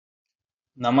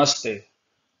Namaste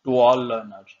to all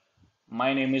learners.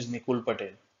 My name is Nikul Patel.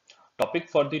 Topic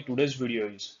for the today's video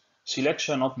is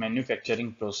selection of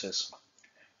manufacturing process.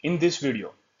 In this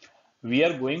video, we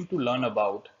are going to learn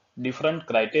about different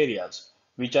criterias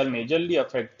which are majorly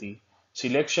affect the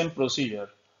selection procedure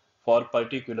for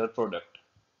particular product.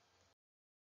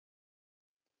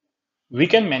 We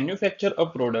can manufacture a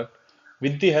product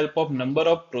with the help of number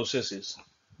of processes,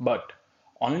 but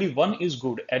only one is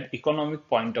good at economic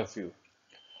point of view.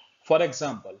 For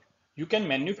example, you can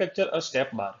manufacture a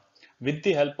step bar with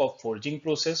the help of forging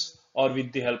process or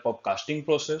with the help of casting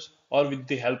process or with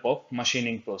the help of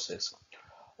machining process.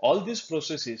 All these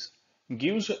processes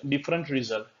gives different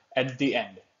result at the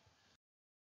end.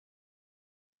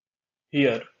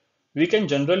 Here, we can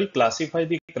generally classify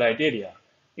the criteria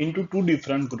into two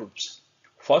different groups.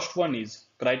 First one is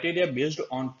criteria based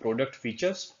on product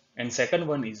features and second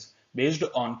one is based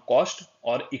on cost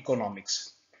or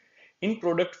economics. In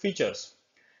product features,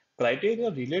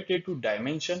 criteria related to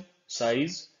dimension,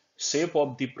 size, shape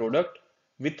of the product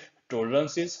with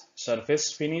tolerances,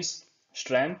 surface finish,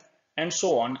 strength, and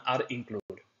so on are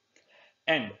included.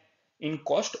 And in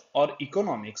cost or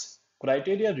economics,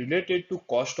 criteria related to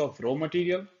cost of raw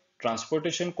material,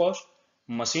 transportation cost,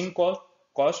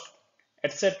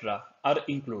 etc. are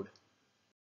included.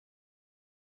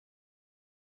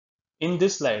 In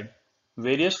this slide,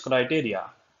 various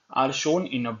criteria are shown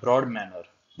in a broad manner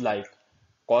like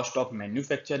cost of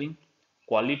manufacturing,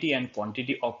 quality and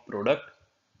quantity of product,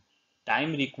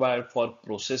 time required for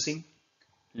processing,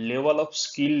 level of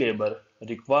skilled labor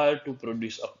required to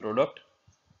produce a product,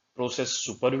 process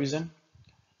supervision,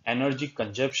 energy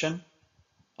consumption,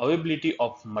 availability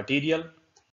of material,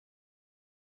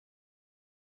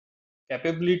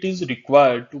 capabilities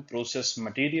required to process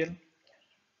material,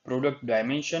 product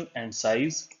dimension and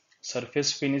size,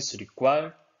 surface finish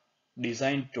required,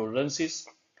 design tolerances,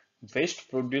 waste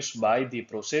produced by the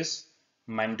process,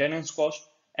 maintenance cost,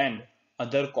 and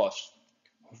other costs.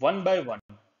 One by one,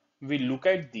 we look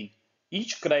at the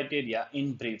each criteria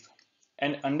in brief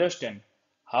and understand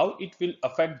how it will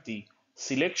affect the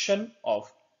selection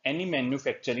of any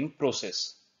manufacturing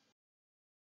process.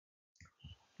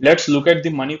 Let's look at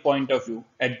the money point of view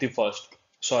at the first.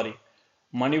 Sorry,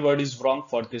 money word is wrong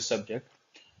for this subject.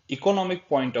 Economic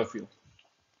point of view.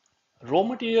 Raw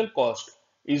material cost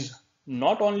is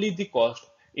not only the cost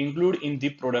included in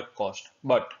the product cost,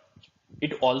 but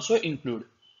it also includes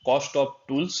cost of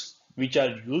tools which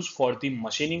are used for the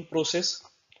machining process,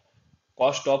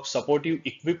 cost of supportive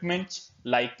equipments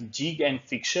like jig and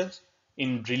fixtures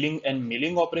in drilling and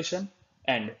milling operation,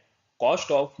 and cost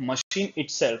of machine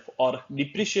itself or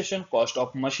depreciation cost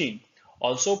of machine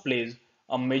also plays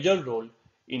a major role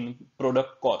in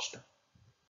product cost.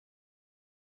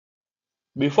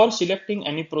 Before selecting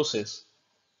any process,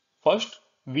 first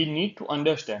we need to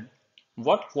understand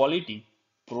what quality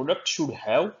product should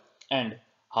have and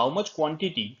how much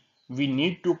quantity we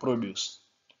need to produce.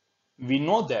 We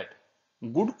know that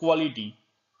good quality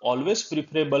always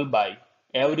preferable by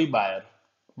every buyer,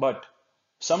 but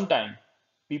sometimes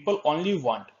people only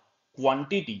want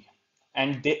quantity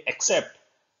and they accept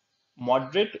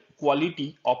moderate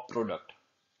quality of product.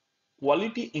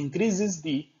 Quality increases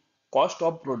the cost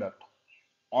of product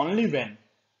only when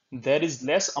there is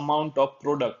less amount of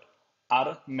product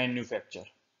are manufactured.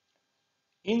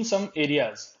 In some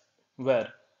areas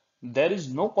where there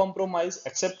is no compromise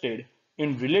accepted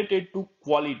in related to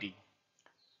quality,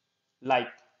 like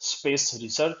space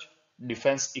research,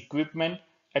 defense equipment,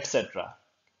 etc.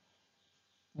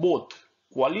 Both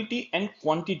quality and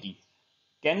quantity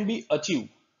can be achieved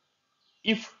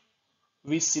if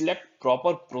we select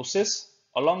proper process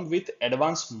along with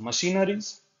advanced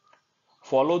machineries,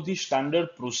 follow the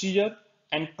standard procedure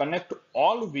and connect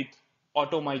all with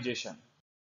automation.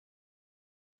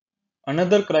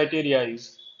 Another criteria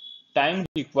is time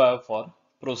required for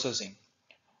processing.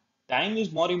 Time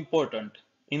is more important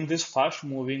in this fast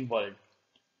moving world.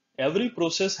 Every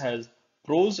process has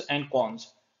pros and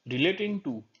cons relating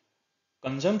to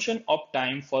consumption of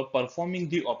time for performing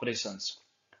the operations.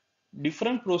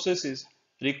 Different processes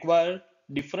require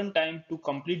different time to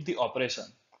complete the operation.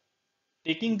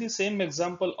 Taking the same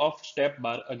example of step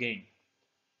bar again.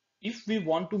 If we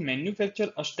want to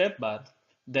manufacture a step bar,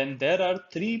 then there are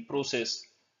three processes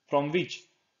from which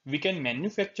we can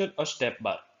manufacture a step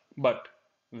bar. But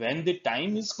when the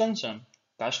time is concerned,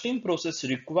 casting process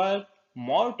require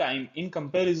more time in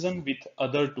comparison with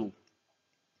other two.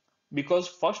 Because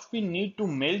first we need to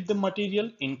melt the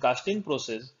material in casting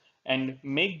process and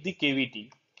make the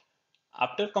cavity.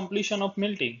 After completion of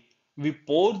melting, we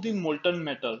pour the molten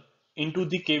metal into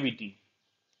the cavity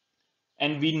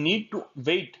and we need to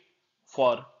wait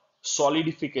for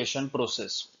solidification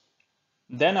process.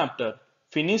 Then after,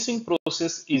 finishing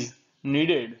process is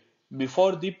needed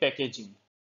before the packaging.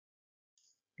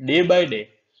 Day by day,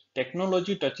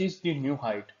 technology touches the new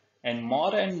height and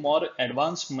more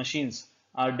advanced machines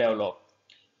are developed.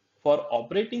 For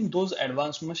operating those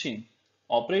advanced machines,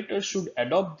 operators should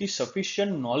adopt the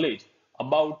sufficient knowledge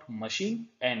about machine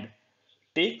and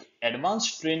take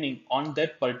advanced training on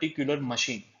that particular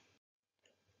machine.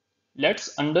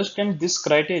 Let's understand this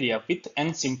criteria with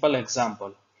an simple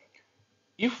example.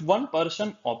 If one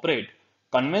person operate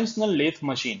conventional lathe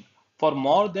machine for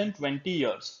more than 20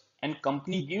 years and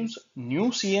company gives new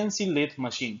CNC lathe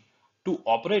machine to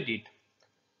operate it,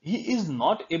 he is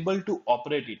not able to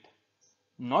operate it,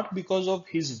 not because of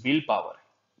his willpower,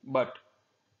 but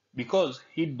because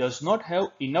he does not have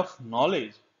enough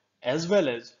knowledge as well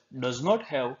as does not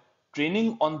have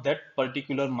training on that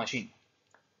particular machine.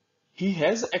 He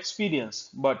has experience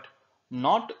but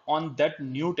not on that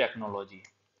new technology.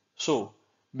 So,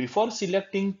 before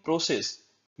selecting process,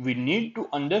 we need to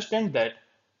understand that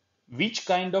which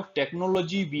kind of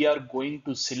technology we are going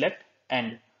to select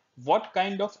and what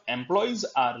kind of employees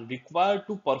are required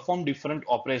to perform different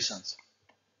operations.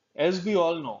 As we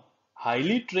all know,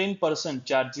 highly trained person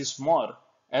charges more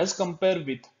as compared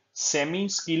with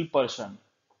semi-skilled person.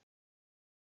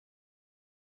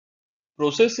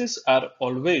 Processes are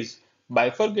always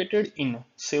bifurcated in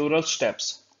several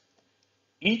steps.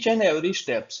 Each and every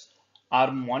steps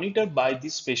are monitored by the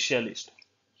specialist.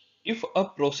 If a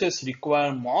process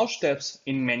requires more steps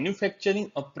in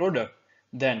manufacturing a product,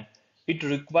 then it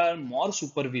requires more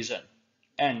supervision,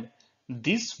 and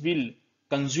this will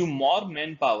consume more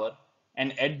manpower,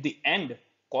 and at the end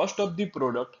cost of the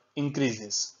product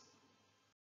increases.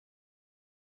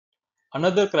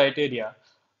 Another criteria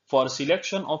for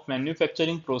selection of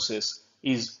manufacturing process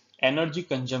is energy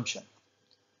consumption.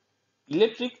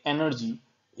 Electric energy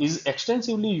is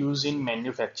extensively used in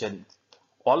manufacturing.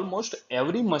 Almost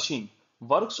every machine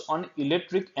works on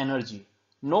electric energy,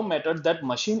 no matter that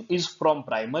machine is from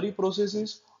primary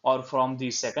processes or from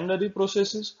the secondary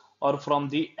processes or from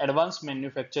the advanced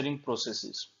manufacturing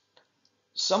processes.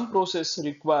 Some processes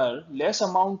require less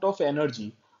amount of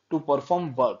energy to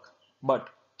perform work, but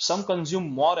some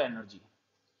consume more energy.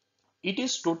 It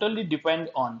is totally depend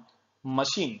on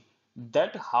machine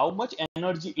that how much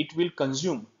energy it will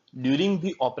consume during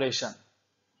the operation.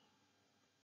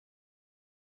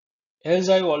 As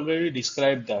I already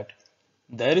described that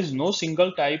there is no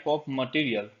single type of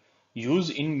material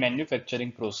used in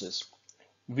manufacturing process.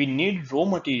 We need raw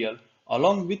material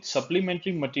along with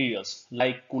supplementary materials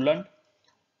like coolant,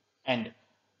 and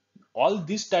all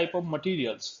these type of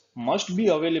materials must be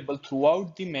available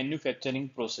throughout the manufacturing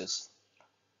process.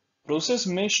 Process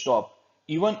may stop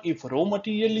even if raw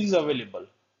material is available,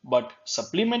 but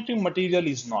supplementary material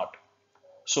is not.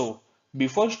 So,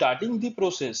 before starting the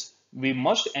process, we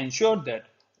must ensure that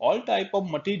all type of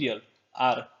material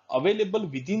are available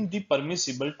within the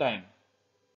permissible time.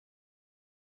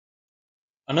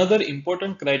 Another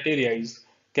important criteria is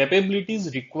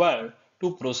capabilities required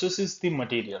to process the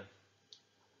material.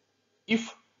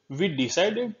 If we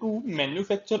decided to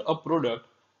manufacture a product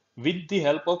with the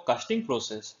help of casting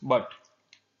process, but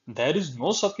there is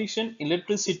no sufficient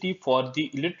electricity for the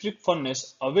electric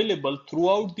furnace available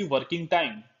throughout the working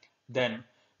time, then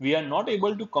we are not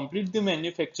able to complete the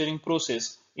manufacturing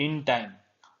process in time.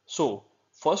 So,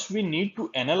 first we need to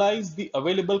analyze the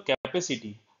available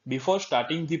capacity before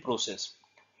starting the process.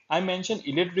 I mentioned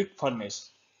electric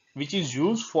furnace, which is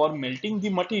used for melting the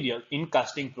material in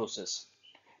casting process.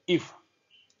 If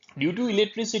due to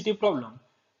electricity problem,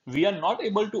 we are not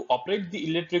able to operate the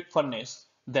electric furnace,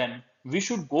 then we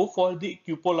should go for the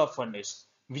cupola furnace,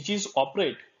 which is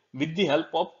operate with the help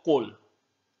of coal.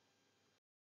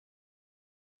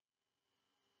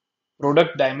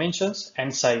 Product dimensions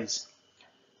and size.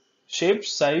 Shape,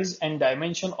 size and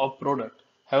dimension of product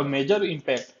have major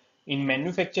impact in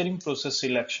manufacturing process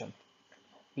selection.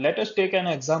 Let us take an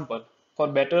example for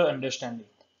better understanding.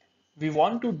 We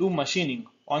want to do machining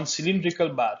on cylindrical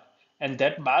bar and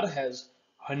that bar has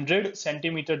 100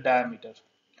 centimeter diameter.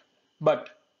 But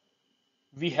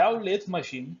we have lathe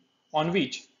machine on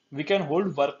which we can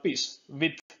hold workpiece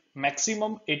with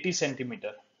maximum 80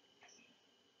 centimeter.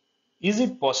 Is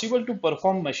it possible to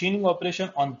perform machining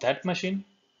operation on that machine?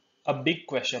 A big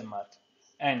question mark.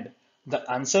 And the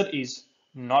answer is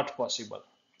not possible.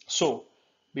 So,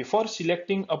 before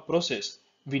selecting a process,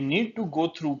 we need to go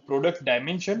through product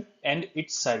dimension and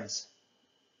its size.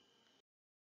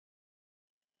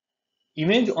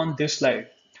 Image on this slide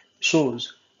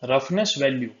shows roughness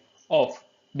value of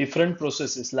different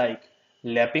processes like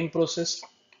lapping process,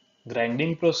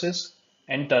 grinding process,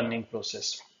 and turning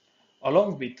process,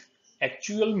 along with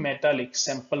actual metallic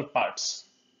sample parts.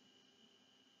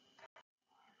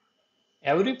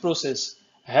 Every process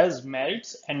has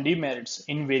merits and demerits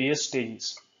in various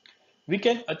stages. We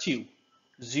can achieve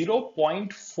zero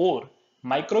point 0.4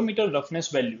 micrometer roughness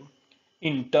value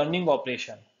in turning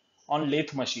operation on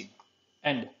lathe machine,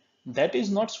 and that is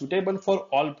not suitable for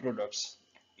all products.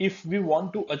 If we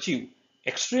want to achieve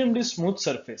extremely smooth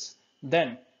surface,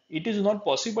 then it is not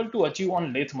possible to achieve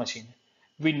on lathe machine.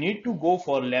 We need to go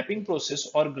for lapping process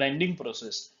or grinding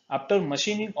process after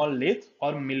machining on lathe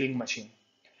or milling machine.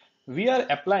 We are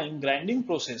applying grinding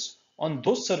process on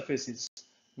those surfaces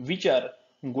which are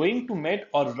going to mate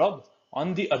or rub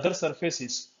on the other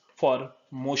surfaces for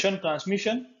motion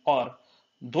transmission, or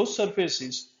those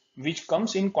surfaces which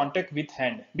comes in contact with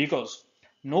hand, because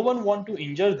no one want to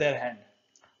injure their hand.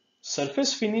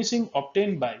 Surface finishing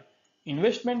obtained by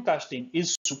investment casting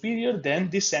is superior than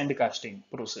the sand casting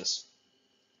process.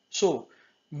 So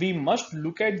we must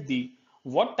look at the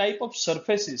what type of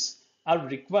surfaces are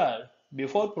required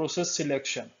before process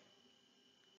selection.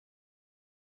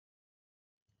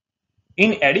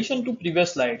 In addition to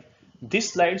previous slide,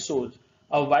 this slide shows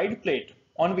a wide plate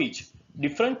on which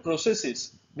different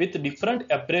processes with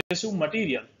different abrasive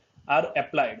material are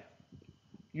applied.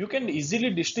 You can easily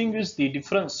distinguish the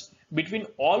difference between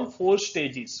all four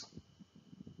stages.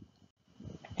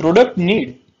 Product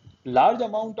need large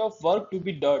amount of work to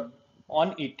be done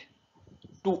on it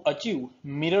to achieve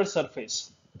mirror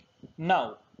surface.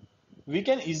 Now, we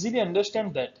can easily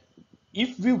understand that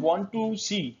if we want to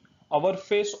see our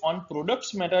face on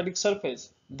product's metallic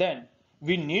surface, then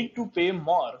we need to pay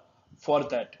more for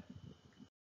that.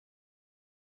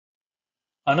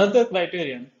 Another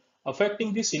criterion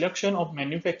affecting the selection of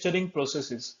manufacturing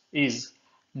processes is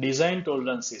design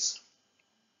tolerances.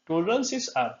 Tolerances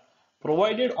are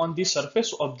provided on the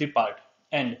surface of the part,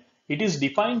 and it is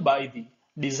defined by the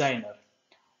designer.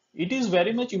 It is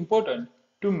very much important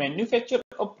to manufacture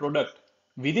a product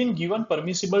within given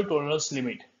permissible tolerance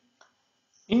limit.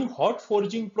 In hot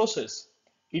forging process,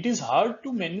 it is hard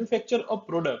to manufacture a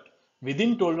product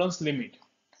within tolerance limit.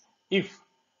 If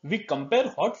we compare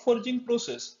hot forging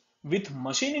process with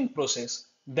machining process,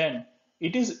 then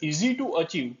it is easy to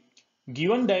achieve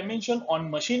given dimension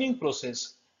on machining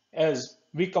process as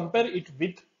we compare it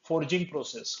with forging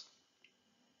process.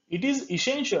 It is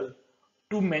essential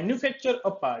to manufacture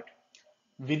a part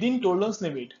within tolerance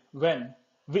limit when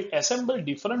we assemble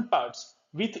different parts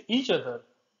with each other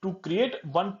to create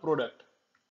one product.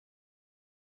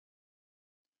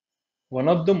 One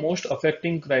of the most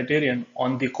affecting criterion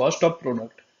on the cost of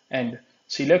product and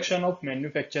selection of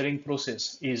manufacturing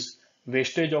process is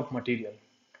wastage of material.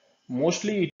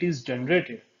 Mostly it is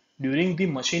generated during the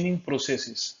machining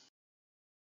processes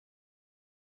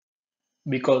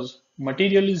because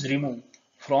material is removed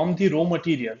from the raw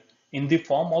material in the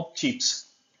form of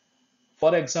chips.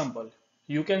 For example,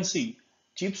 you can see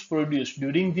chips produced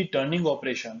during the turning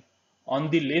operation on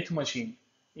the lathe machine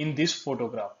in this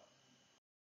photograph.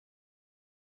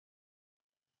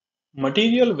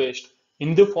 Material waste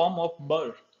in the form of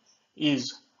burr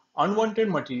is unwanted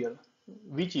material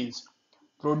which is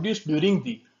produced during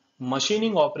the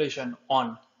machining operation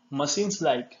on machines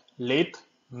like lathe,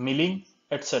 milling,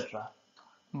 etc.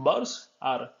 Burrs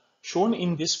are shown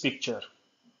in this picture.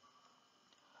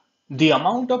 The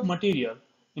amount of material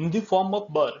in the form of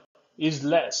burr is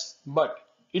less, but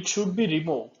it should be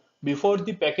removed before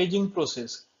the packaging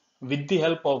process with the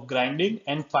help of grinding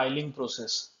and filing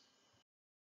process.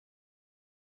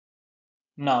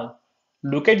 Now,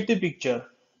 look at the picture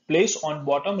placed on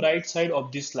bottom right side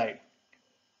of this slide.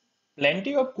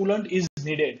 Plenty of coolant is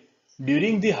needed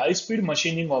during the high-speed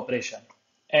machining operation,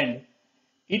 and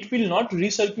it will not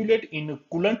recirculate in a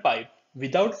coolant pipe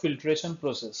without filtration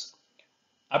process.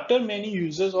 After many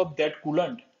uses of that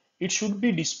coolant, it should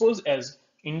be disposed as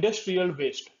industrial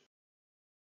waste.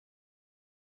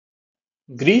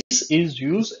 Grease is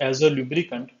used as a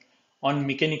lubricant on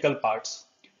mechanical parts.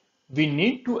 We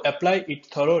need to apply it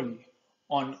thoroughly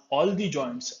on all the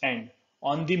joints and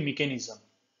on the mechanism.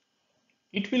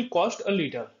 It will cost a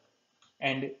little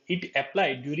and it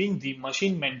applied during the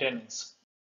machine maintenance.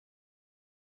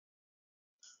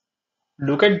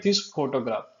 Look at this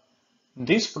photograph.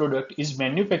 This product is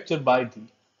manufactured by the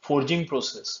forging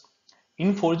process.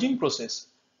 In forging process,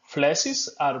 flashes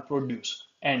are produced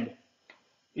and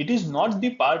it is not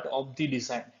the part of the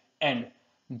design, and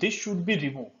this should be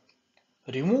removed.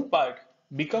 Remove part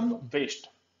become waste.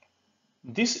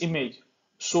 This image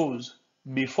shows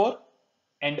before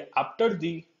and after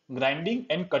the grinding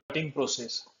and cutting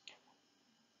process.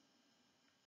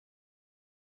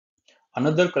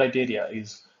 Another criteria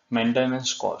is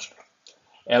Maintenance cost.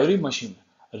 Every machine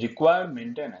requires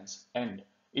maintenance and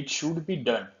it should be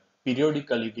done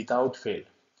periodically without fail.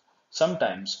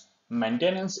 Sometimes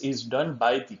maintenance is done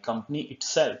by the company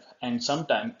itself and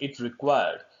sometimes it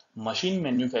required machine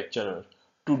manufacturer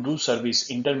to do service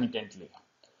intermittently.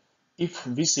 If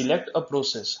we select a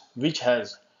process which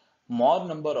has more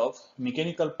number of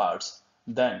mechanical parts,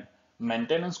 then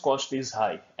maintenance cost is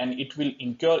high and it will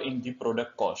incur in the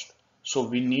product cost. So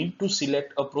we need to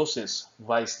select a process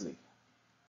wisely.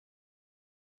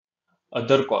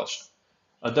 Other cost.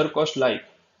 Other cost like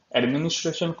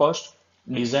administration cost,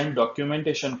 design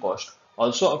documentation cost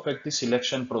also affect the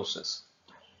selection process.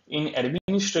 In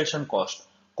administration cost,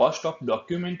 cost of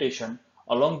documentation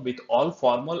along with all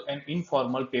formal and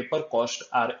informal paper costs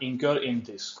are incurred in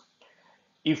this.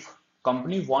 If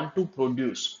company want to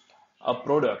produce a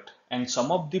product and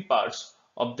some of the parts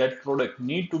of that product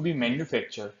need to be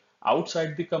manufactured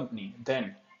outside the company,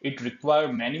 then it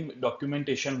requires many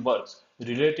documentation works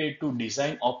related to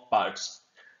design of parts.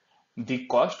 The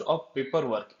cost of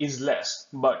paperwork is less,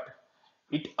 but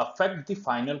it affects the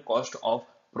final cost of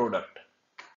product.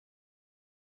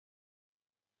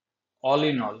 All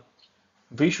in all,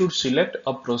 we should select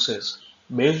a process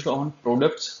based on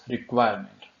product's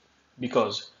requirement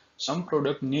because some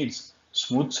product needs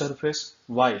smooth surface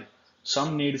while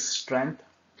some need strength,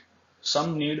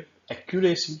 some need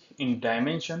accuracy in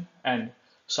dimension and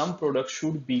some products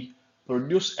should be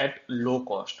produced at low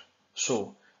cost.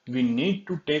 So we need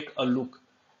to take a look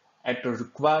at the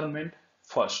requirement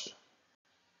first.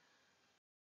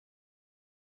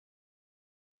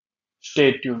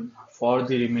 Stay tuned for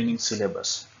the remaining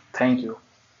syllabus. Thank you.